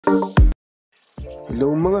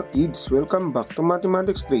Hello mga kids! Welcome back to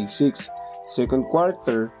Mathematics grade 6, second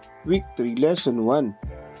quarter, week 3, lesson 1.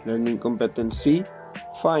 Learning competency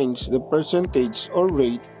finds the percentage or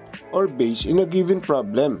rate or base in a given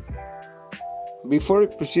problem. Before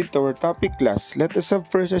we proceed to our topic class, let us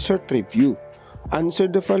have first a short review.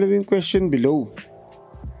 Answer the following question below.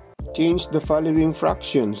 Change the following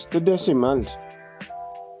fractions to decimals.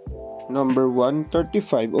 Number 1,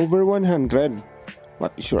 35 over 100.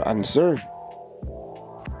 What is your answer?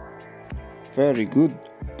 Very good,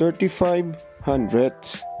 35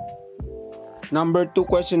 hundredths. Number 2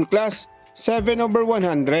 question class, 7 over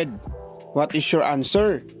 100. What is your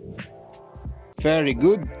answer? Very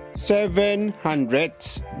good, 7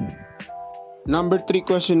 hundredths. Number 3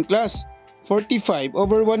 question class, 45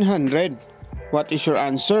 over 100. What is your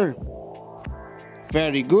answer?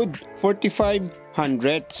 Very good, 45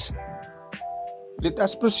 hundredths. Let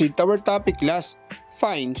us proceed to our topic class.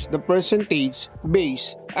 Finds the percentage,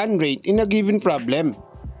 base, and rate in a given problem.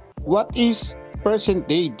 What is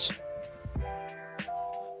percentage?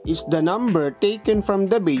 Is the number taken from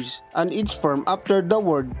the base and its form after the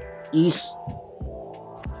word is.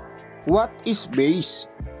 What is base?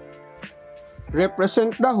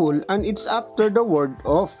 Represent the whole and it's after the word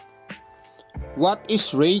of. What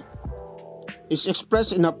is rate? Is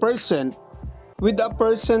expressed in a percent with a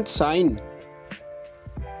percent sign.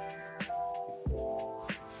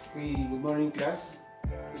 Okay, good morning class.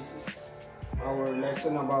 This is our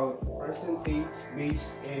lesson about percentage,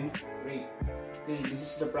 base, and rate. Okay, this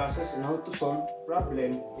is the process on how to solve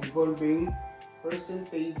problem involving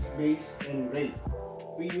percentage, base, and rate.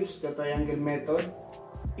 We use the triangle method,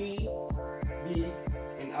 P, B,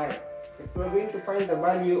 and R. If we're going to find the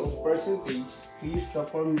value of percentage, we use the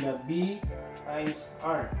formula B times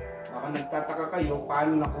R. Baka nagtataka kayo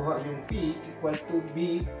paano nakuha yung P equal to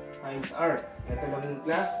B times R. Ito lang yung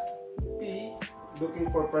class, P, looking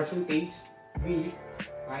for percentage, B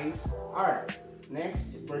times R.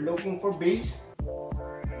 Next, if we're looking for base,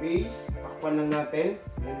 takpan lang natin,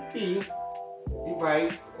 yung P,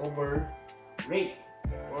 divide over rate.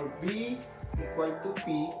 Or B equal to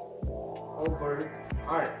P over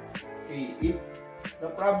R. Okay, if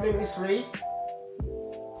the problem is rate,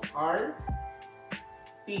 R,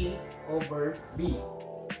 P over B.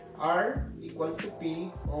 R equal to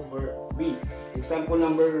P over B. Example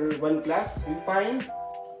number 1 class, we find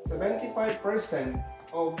 75%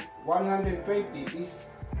 of 120 is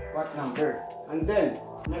what number? And then,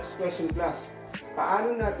 next question class,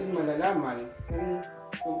 paano natin malalaman kung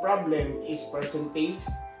yung problem is percentage,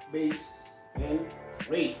 base, and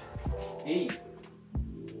rate? Okay.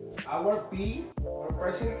 Our P or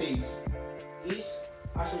percentage is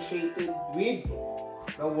associated with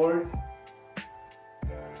the word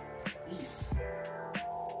is.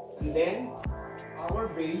 And then,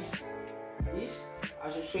 our base is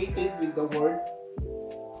associated with the word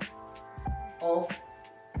of,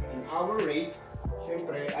 and our rate,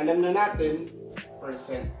 syempre, alam na natin,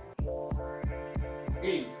 percent.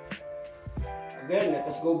 Okay. Again, let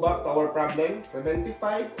us go back to our problem.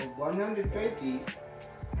 75 of 120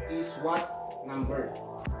 is what number?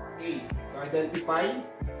 Okay. To identify,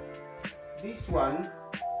 this one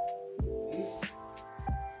is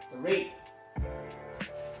the rate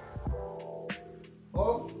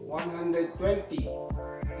of 120.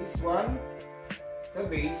 This one, the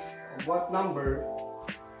base of what number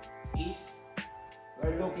is,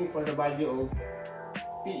 we're looking for the value of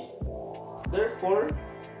P. Therefore,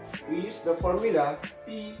 we use the formula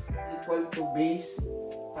P equal to base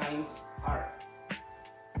times R.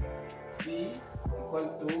 P equal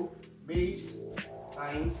to base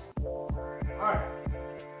times R.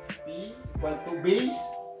 P equal to base,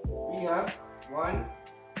 we have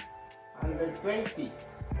 120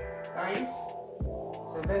 times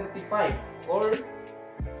 75, or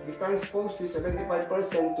we transpose the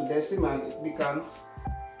 75% to decimal, it becomes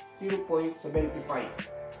 0.75.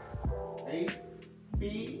 Okay?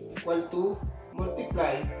 P equal to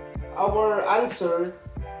multiply. Our answer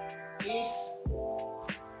is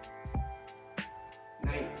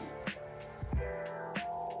 90.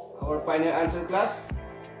 Our final answer class,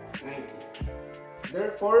 90.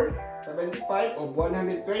 Therefore, 75 of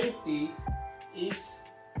 120 is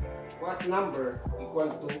what number? Equal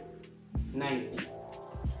to 90.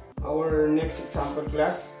 Our next example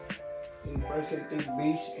class, in percentage,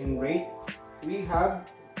 base, and rate, we have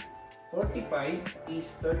 45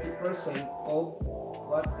 is 30% of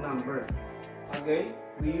what number? Again,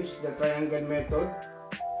 we use the triangle method.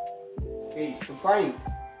 Okay, to find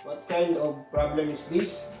what kind of problem is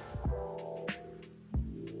this?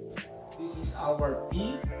 This is our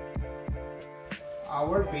P,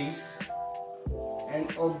 our base, and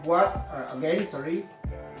of what?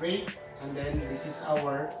 Rate, and then this is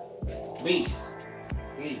our base.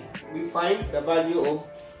 Okay, we find the value of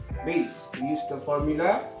base. We use the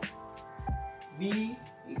formula B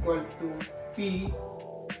equal to P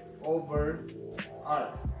over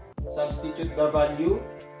R. Substitute the value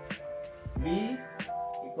B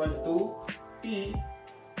equal to P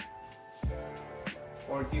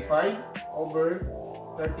 45 over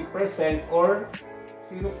 30% or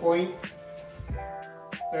 0.30.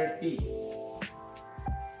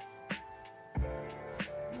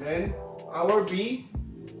 Then our B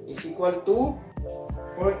is equal to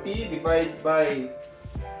 40 divided by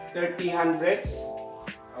 30 hundredths.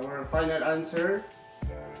 Our final answer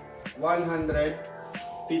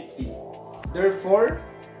 150. Therefore,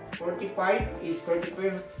 45 is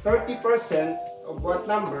 30% of what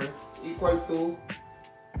number? Equal to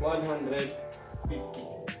 150.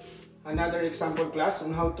 Another example class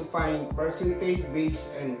on how to find percentage, base,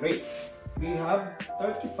 and rate. We have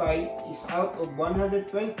 35 is out of 120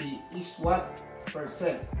 is what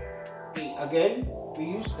percent? Okay, again,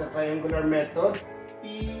 we use the triangular method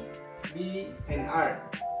P, B, and R.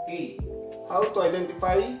 Okay, how to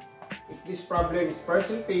identify if this problem is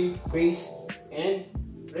percentage, base, and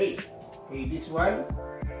rate? Okay, this one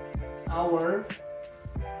is our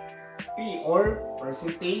P or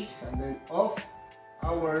percentage, and then of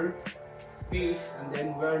our base, and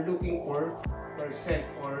then we are looking for percent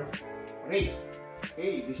or rate.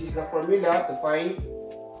 Okay, this is the formula to find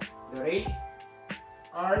the rate.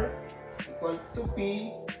 R equal to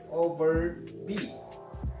P over B.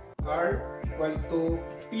 R equal to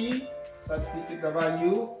P, substitute the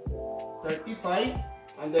value 35,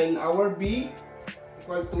 and then our B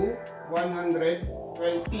equal to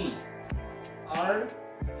 120. R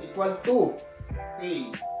equal to,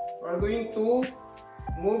 okay, we're going to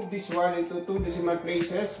move this one into two decimal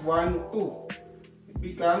places, 1, 2. It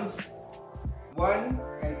becomes 1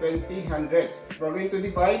 and 20 hundredths. If we're going to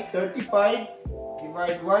divide 35,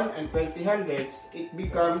 divide 1 and 20 hundredths, it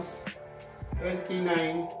becomes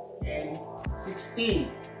 29 and 16%.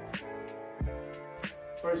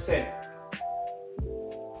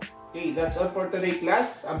 Okay, that's all for today,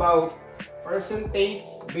 class, about percentage,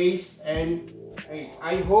 base, and rate.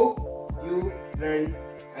 I hope you learned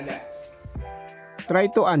a lot. Try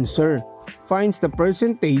to answer. Finds the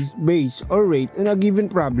percentage, base, or rate in a given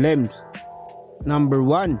problem. Number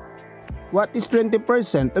 1. What is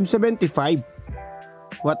 20% of 75?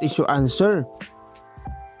 What is your answer?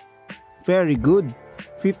 Very good.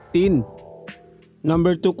 15.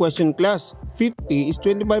 Number 2 question, class. 50 is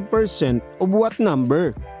 25% of what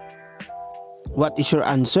number? What is your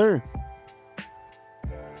answer?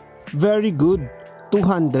 Very good.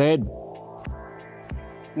 200.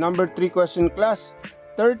 Number 3 question, class.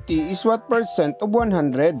 30 is what percent of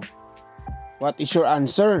 100? What is your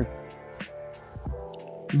answer?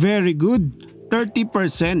 Very good.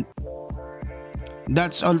 30%.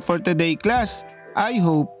 That's all for today, class. I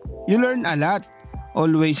hope you learn a lot.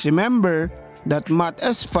 Always remember that math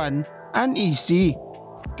is fun and easy.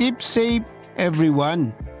 Keep safe,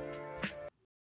 everyone.